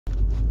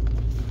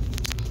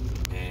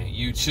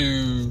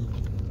YouTube?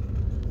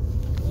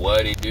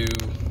 What it do?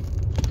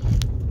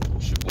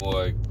 It's your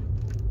boy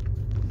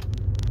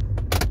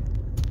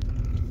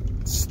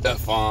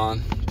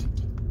Stefan,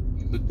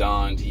 the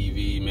Don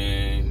TV,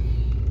 man.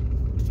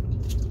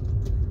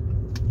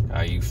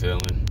 How you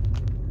feeling?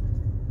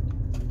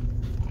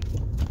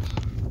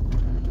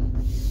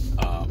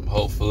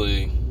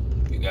 Hopefully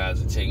you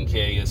guys are taking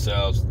care of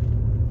yourselves.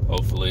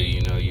 Hopefully,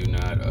 you're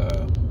not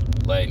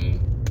letting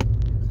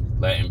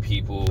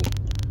people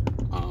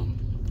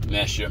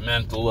mess your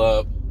mental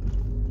up,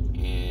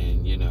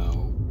 and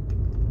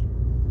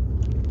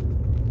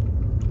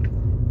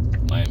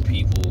letting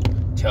people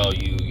tell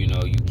you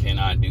you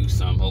cannot do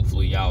something.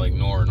 Hopefully y'all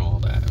ignoring all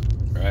that,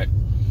 right?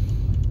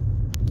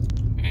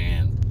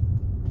 And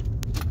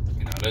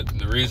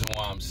the reason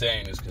why I'm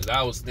saying this, because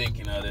I was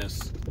thinking of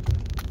this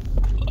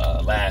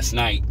last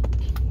night,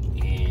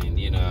 and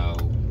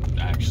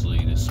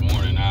actually this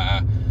morning.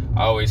 I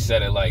always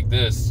said it like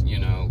this,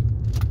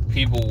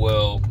 people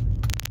will,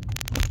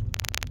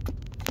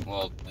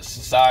 the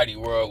society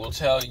world will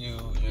tell you,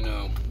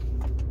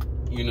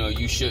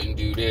 you shouldn't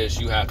do this,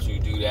 you have to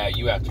do that,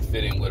 you have to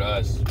fit in with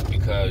us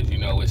because,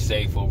 it's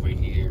safe over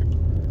here.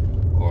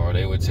 Or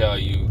they would tell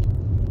you,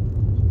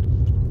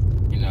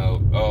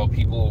 oh,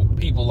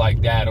 people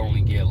like that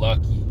only get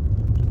lucky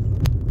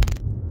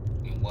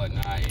and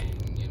whatnot. And,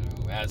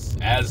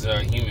 as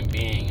a human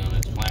being on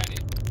this planet,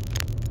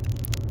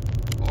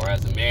 or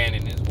as a man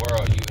in this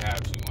world, you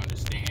have to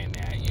understand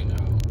that,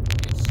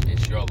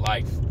 it's your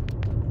life.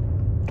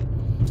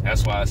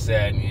 That's why I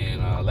said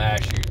in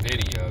last year's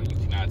video, you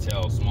cannot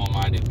tell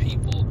small-minded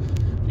people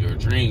your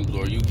dreams,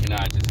 or you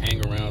cannot just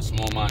hang around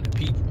small-minded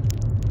people,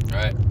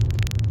 right?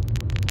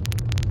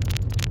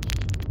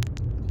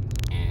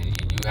 And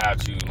you have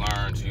to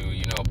learn to,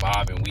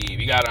 bob and weave.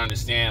 You got to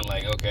understand,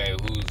 like, okay,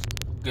 who's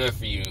good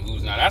for you and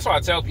who's not. That's why I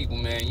tell people,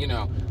 man,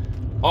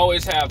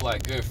 always have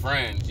like good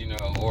friends,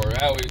 or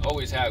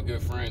always have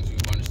good friends who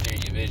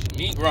understand your vision.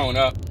 Me growing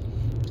up,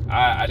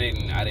 I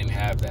didn't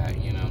have that,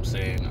 what I'm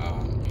saying?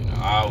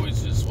 I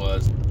always just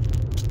was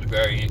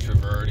very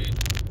introverted,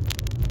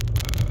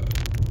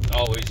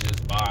 always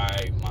just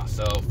by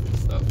myself and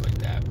stuff like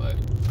that. But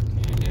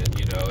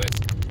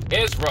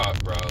it's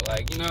rough, bro.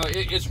 Like,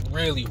 it's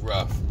really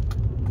rough,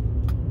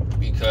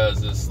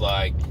 because it's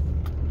like,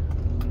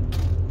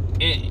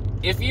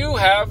 if you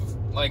have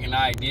like an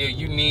idea,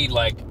 you need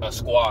like a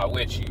squad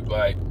with you,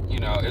 but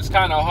it's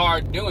kind of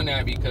hard doing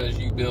that because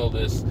you build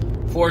this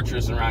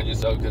fortress around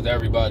yourself, because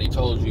everybody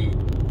told you,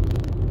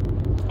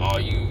 oh,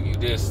 you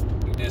this,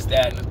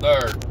 that, and the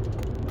third.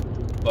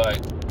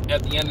 But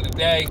at the end of the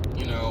day,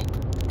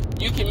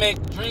 you can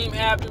make the dream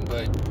happen,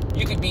 but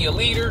you can be a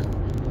leader,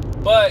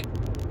 but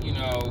you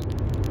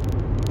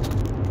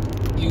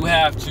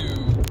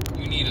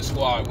need a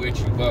squad with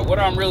you. But what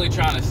I'm really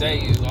trying to say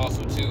is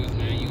also too is,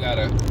 man, you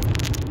gotta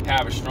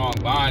have a strong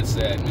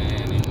mindset,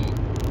 man, and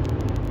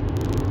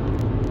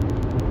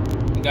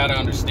you gotta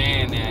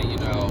understand that,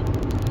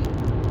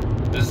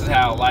 this is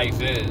how life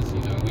is.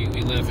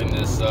 We live in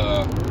this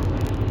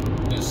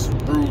this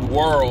rude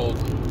world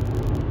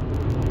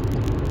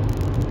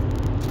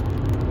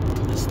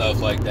and stuff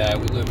like that.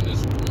 We live in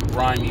this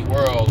grimy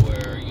world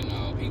where,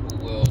 people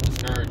will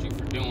discourage you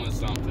for doing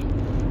something,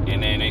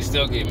 and then they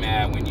still get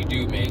mad when you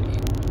do make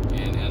it.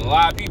 And a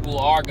lot of people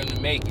are gonna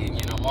make it,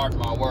 mark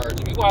my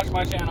words. If you watch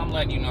my channel, I'm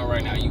letting you know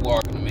right now, you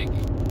are gonna make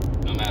it,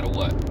 no matter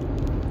what.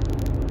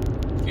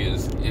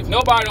 Because if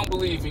nobody don't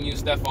believe in you,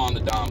 Stefan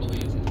the Don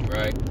believes in you,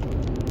 right?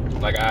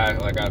 Like I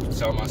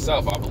tell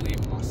myself, I believe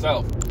in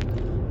myself.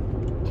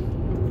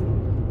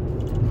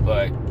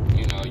 But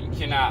you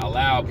cannot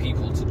allow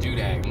people to do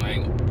that.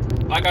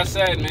 Like I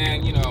said,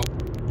 man,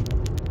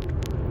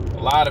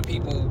 a lot of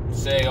people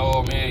say,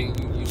 oh man,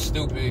 you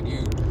stupid,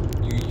 you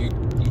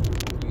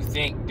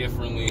think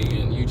differently,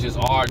 and you just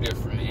are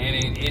different,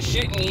 and it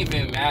shouldn't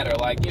even matter.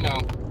 Like,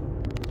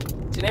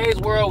 today's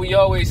world, we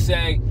always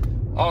say,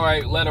 all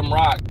right, let him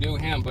rock, do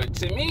him. But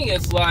to me,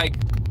 it's like,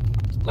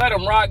 let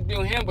him rock,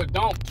 do him, but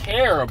don't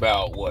care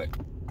about what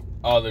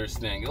others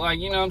think. Like,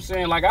 what I'm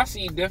saying? Like, I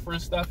see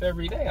different stuff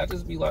every day. I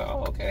just be like,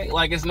 oh, okay.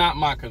 Like, it's not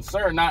my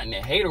concern, not in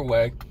a hater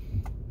way,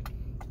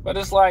 but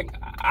it's like,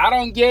 I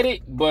don't get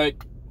it, but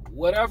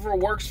whatever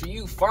works for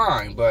you,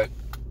 fine. But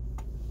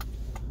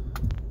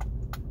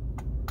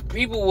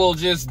people will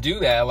just do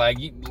that. Like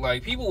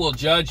people will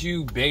judge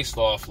you based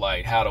off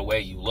like how the way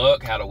you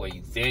look, how the way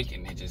you think,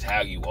 and just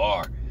how you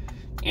are.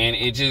 And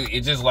it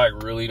just like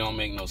really don't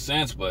make no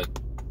sense. But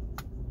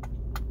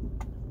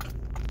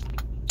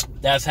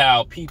that's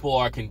how people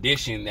are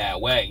conditioned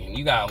that way, and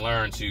you gotta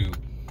learn to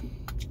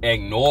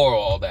ignore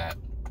all that.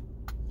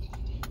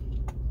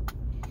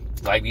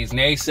 Like these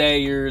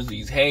naysayers,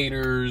 these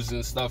haters,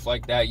 and stuff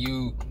like that.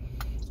 You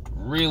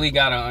really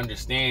gotta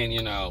understand,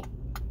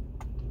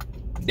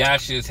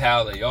 that's just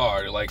how they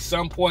are. Like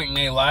some point in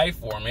their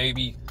life, or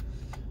maybe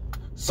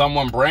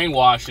someone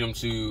brainwashed them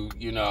to,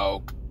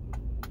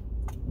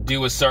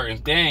 do a certain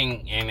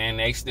thing, and then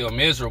they still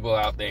miserable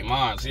out their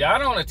mind. See, I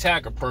don't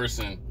attack a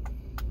person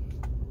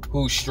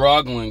who's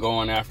struggling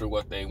going after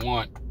what they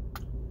want.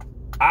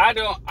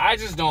 I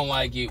just don't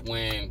like it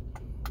when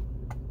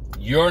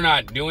you're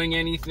not doing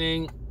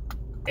anything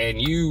and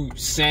you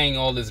saying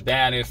all this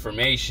bad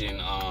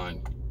information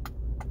on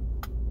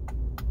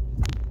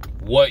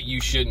what you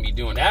shouldn't be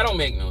doing. That don't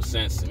make no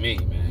sense to me,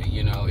 man.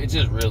 You know, it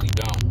just really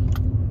don't.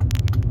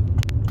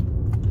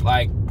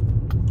 Like,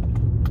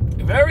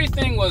 if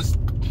everything was,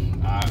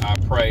 I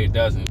pray it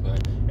doesn't,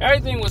 but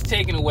everything was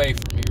taken away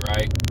from me,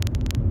 right?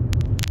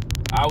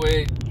 I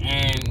would,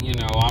 and, you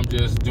know, I'm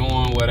just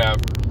doing whatever.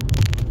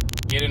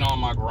 Getting on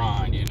my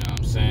grind, you know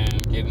what I'm saying?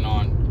 Getting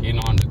on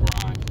the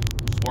grind.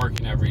 Just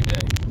working every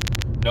day.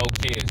 No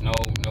kids, no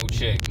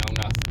chick, no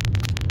nothing.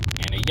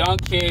 And a young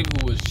kid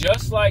who was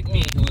just like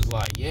me, who was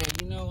like, yeah,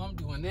 you know, I'm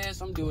doing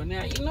this, I'm doing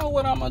that. You know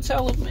what I'm gonna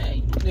tell him,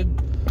 man?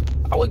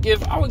 I would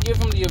give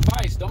him the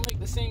advice. Don't make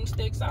the same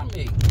mistakes I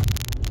make.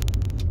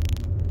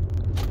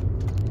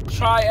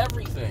 Try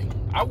everything.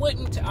 I would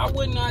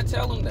not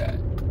tell him that.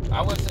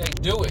 I would say,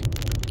 do it.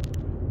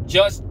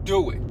 Just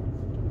do it.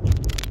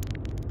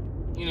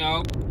 You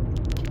know?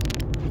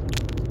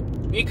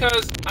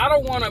 Because I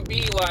don't want to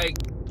be like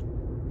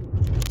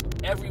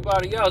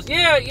everybody else.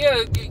 Yeah,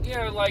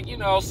 like, you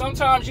know,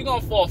 sometimes you're going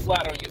to fall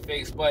flat on your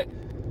face, but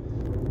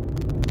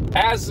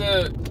as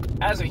a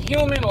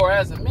human or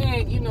as a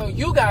man, you know,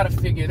 you got to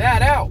figure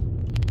that out.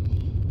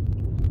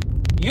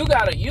 You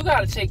got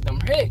to take them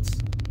hits.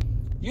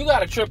 You got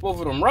to trip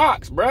over them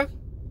rocks, bruh.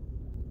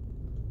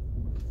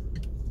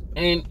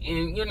 And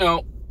you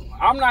know,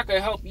 I'm not going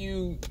to help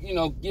you, you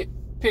know,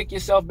 pick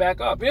yourself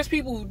back up. There's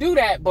people who do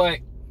that, but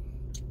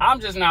I'm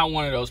just not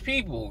one of those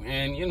people.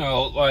 And, you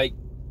know, like,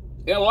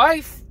 in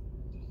life,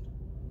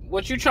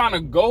 what you're trying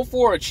to go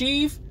for,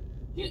 achieve,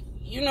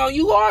 you know,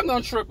 you are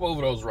going to trip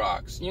over those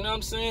rocks. You know what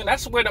I'm saying?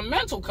 That's where the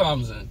mental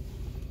comes in.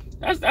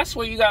 That's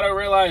where you got to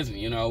realize,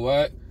 you know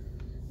what?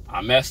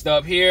 I messed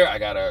up here. I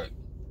got to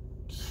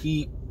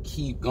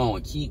keep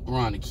going, keep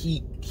grinding,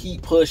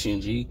 keep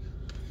pushing, G.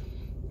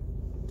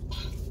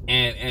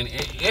 And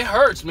it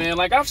hurts, man.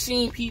 Like, I've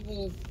seen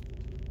people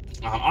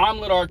on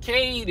Omelet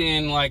Arcade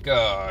and, like,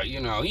 you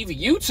know, even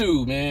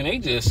YouTube, man, they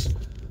just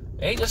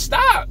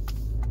stop.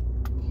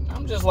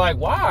 I'm just like,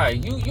 why?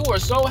 You were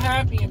so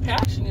happy and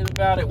passionate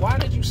about it. Why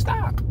did you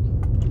stop?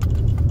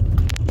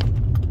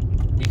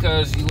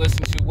 Because you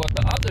listen to what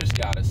the others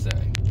gotta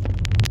say.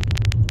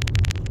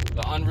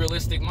 The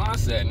unrealistic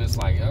mindset, and it's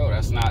like, yo,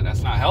 that's not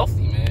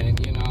healthy, man.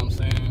 You know what I'm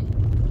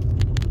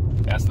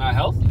saying? That's not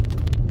healthy.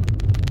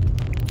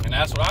 And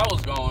that's what I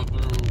was going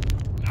through.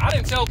 I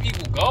didn't tell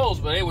people goals,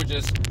 but they were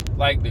just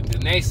like the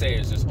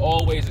naysayers, just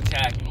always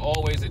attacking,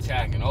 always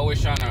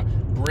trying to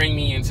bring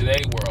me into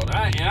their world.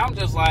 And I'm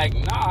just like,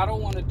 nah, I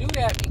don't want to do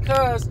that,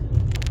 because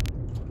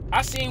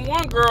I seen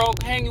one girl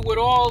hanging with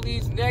all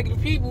these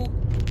negative people.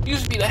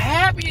 Used to be the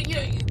happiest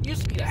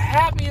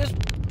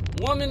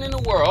woman in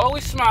the world,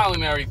 always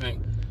smiling and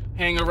everything.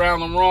 Hang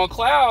around them wrong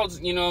clouds,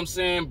 you know what I'm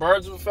saying?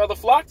 Birds of a feather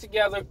flock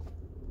together.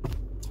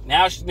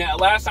 Now,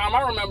 last time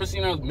I remember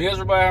seeing her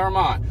miserable out of her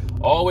mind.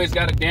 Always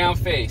got a down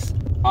face.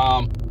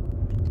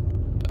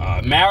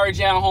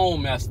 Marriage at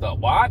home messed up.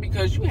 Why?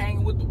 Because you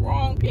hanging with the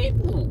wrong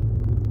people.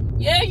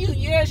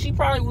 Yeah, she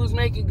probably was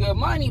making good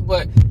money,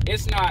 but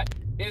it's not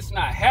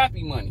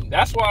happy money.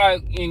 That's why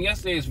in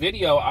yesterday's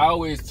video, I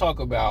always talk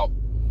about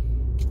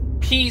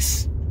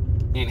peace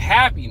and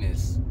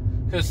happiness.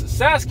 Because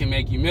success can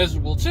make you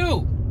miserable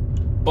too.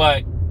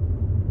 But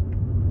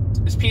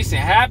it's peace and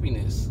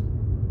happiness.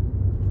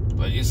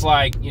 But it's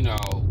like, you know,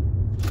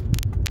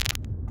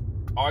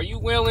 are you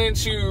willing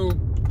to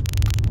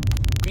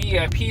be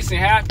at peace and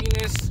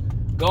happiness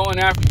going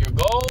after your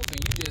goals, and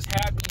you just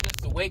happy just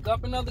to wake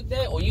up another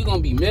day? Or you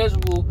gonna be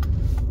miserable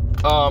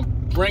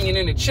bringing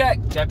in a check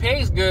that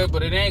pays good,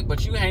 but it ain't,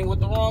 but you hang with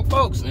the wrong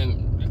folks?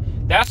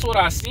 And that's what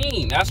I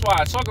seen. That's why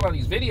I talk about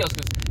these videos,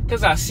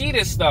 because I see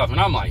this stuff and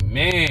I'm like,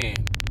 man,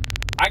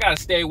 I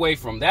gotta stay away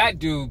from that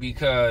dude,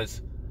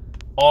 because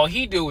all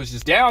he do is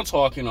just down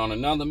talking on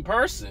another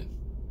person.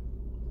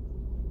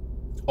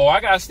 Or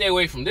I gotta stay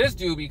away from this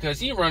dude because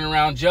he running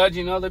around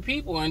judging other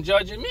people and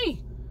judging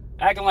me,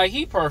 acting like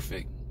he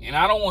perfect. And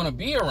I don't want to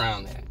be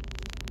around that.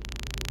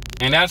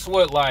 And that's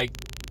what, like,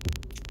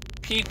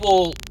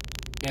 people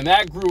in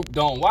that group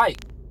don't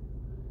like.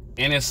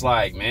 And it's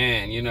like,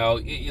 man, you know,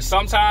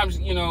 sometimes,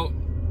 you know,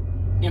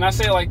 and I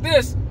say it like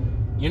this,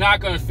 you're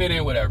not going to fit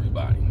in with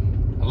everybody.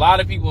 A lot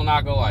of people are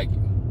not going to like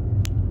you.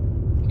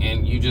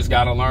 And you just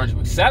got to learn to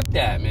accept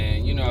that,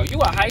 man. You know, you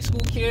a high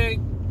school kid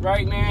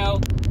right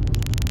now,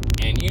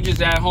 and you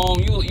just at home,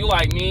 you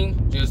like me,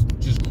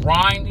 just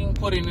grinding,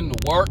 putting in the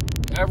work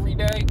every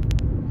day.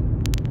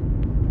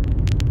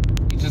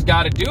 You just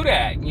got to do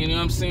that, you know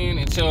what I'm saying?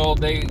 Until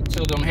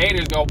them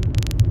haters go,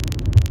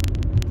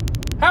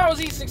 how is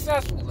he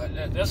successful?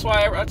 That's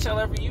why I tell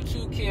every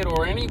YouTube kid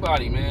or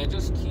anybody, man,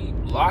 just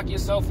lock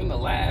yourself in the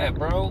lab,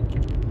 bro.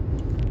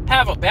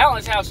 Have a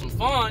balance, have some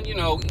fun, you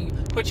know,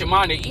 put your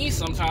mind at ease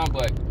sometimes,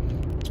 but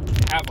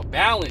have a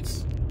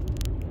balance.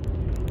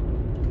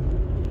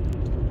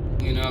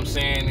 You know what I'm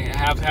saying?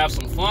 Have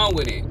some fun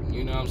with it. You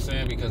You know what I'm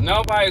saying? Because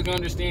nobody's gonna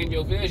understand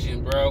your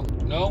vision, bro.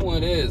 No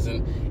one is.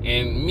 And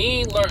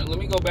me let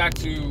me go back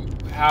to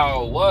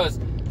how it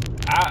was.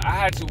 I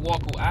had to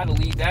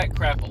leave that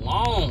crap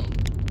alone.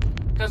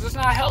 Because it's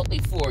not healthy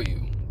for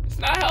you. It's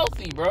not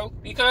healthy, bro.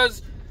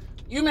 Because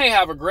you may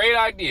have a great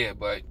idea,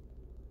 but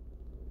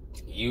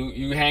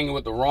you hanging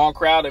with the wrong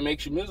crowd, it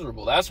makes you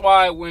miserable. That's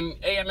why when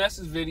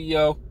AMS's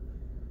video,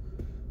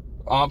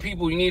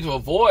 people you need to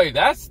avoid,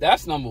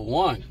 that's number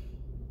one.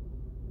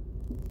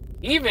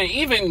 Even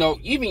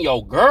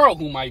your girl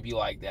who might be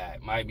like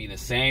that might be the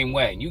same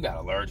way, and you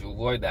gotta learn to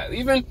avoid that.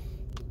 Even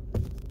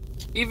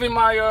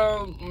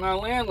my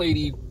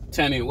landlady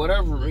tenant,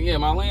 whatever, yeah,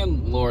 my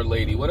landlord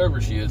lady,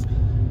 whatever she is,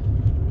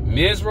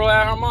 miserable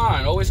at her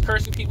mind, always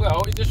cursing people out,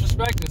 always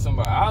disrespecting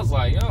somebody. I was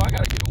like, yo, I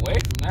gotta get away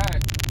from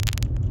that.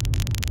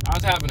 I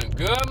was having a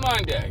good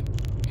Monday,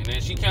 and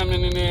then she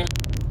coming in there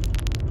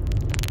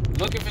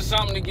looking for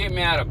something to get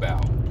mad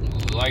about,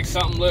 like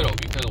something little,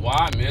 because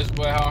why?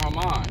 Miserable at her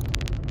mind.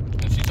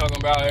 She's talking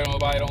about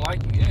nobody don't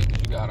like you. Yeah,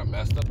 because you got a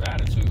messed up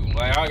attitude.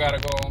 Like, I gotta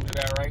go home to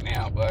that right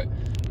now. But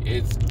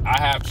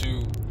I have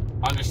to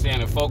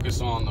understand and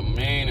focus on the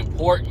main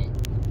important,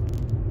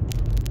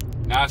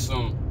 not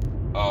some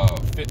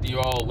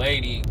 50-year-old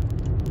lady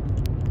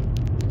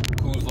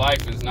whose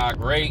life is not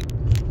great,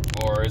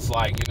 or it's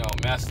like,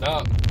 messed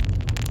up.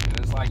 And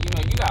it's like, you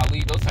gotta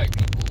leave those type of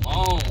people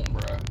alone,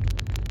 bro.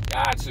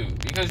 Got to,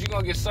 because you're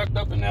gonna get sucked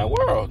up in that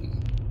world.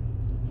 And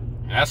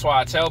that's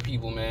why I tell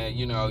people, man,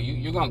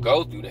 you're gonna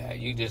go through that.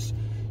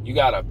 You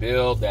gotta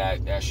build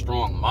that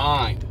strong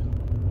mind.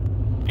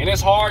 And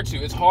it's hard to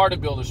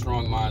build a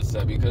strong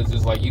mindset, because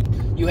it's like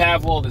you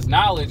have all this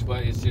knowledge,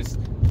 but it's just,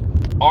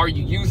 are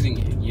you using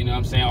it? You know what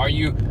I'm saying? Are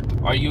you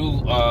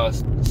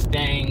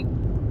staying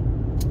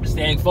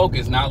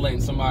focused, not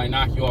letting somebody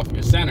knock you off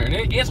your center? And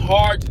it's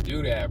hard to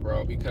do that,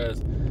 bro,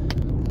 because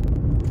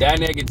that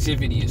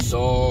negativity is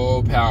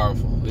so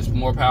powerful. It's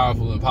more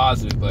powerful than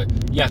positive, but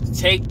you have to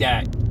take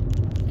that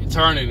and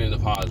turn it into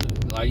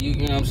positive. Like, you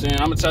know what I'm saying?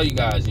 I'm gonna tell you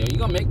guys, you're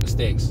gonna make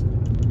mistakes.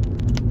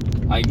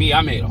 Like me,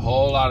 I made a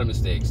whole lot of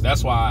mistakes.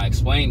 That's why I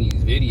explain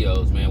these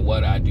videos, man,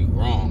 what I do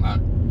wrong.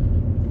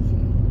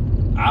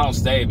 I don't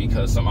stay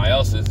because somebody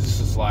else is. It's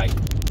just like,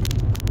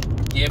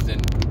 give the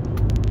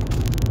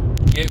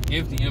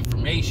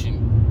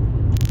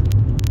information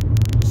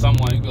to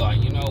someone who be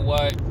like, you know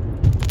what?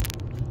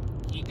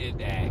 He did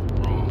that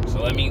wrong.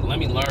 So let me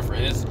learn from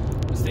his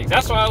mistakes.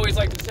 That's what I always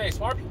like to say.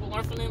 Smart people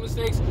learn from their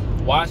mistakes.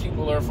 Wise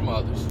people learn from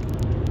others.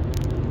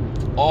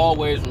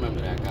 Always remember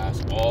that,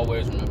 guys.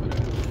 Always remember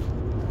that.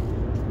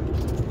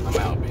 I'm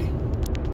out, baby.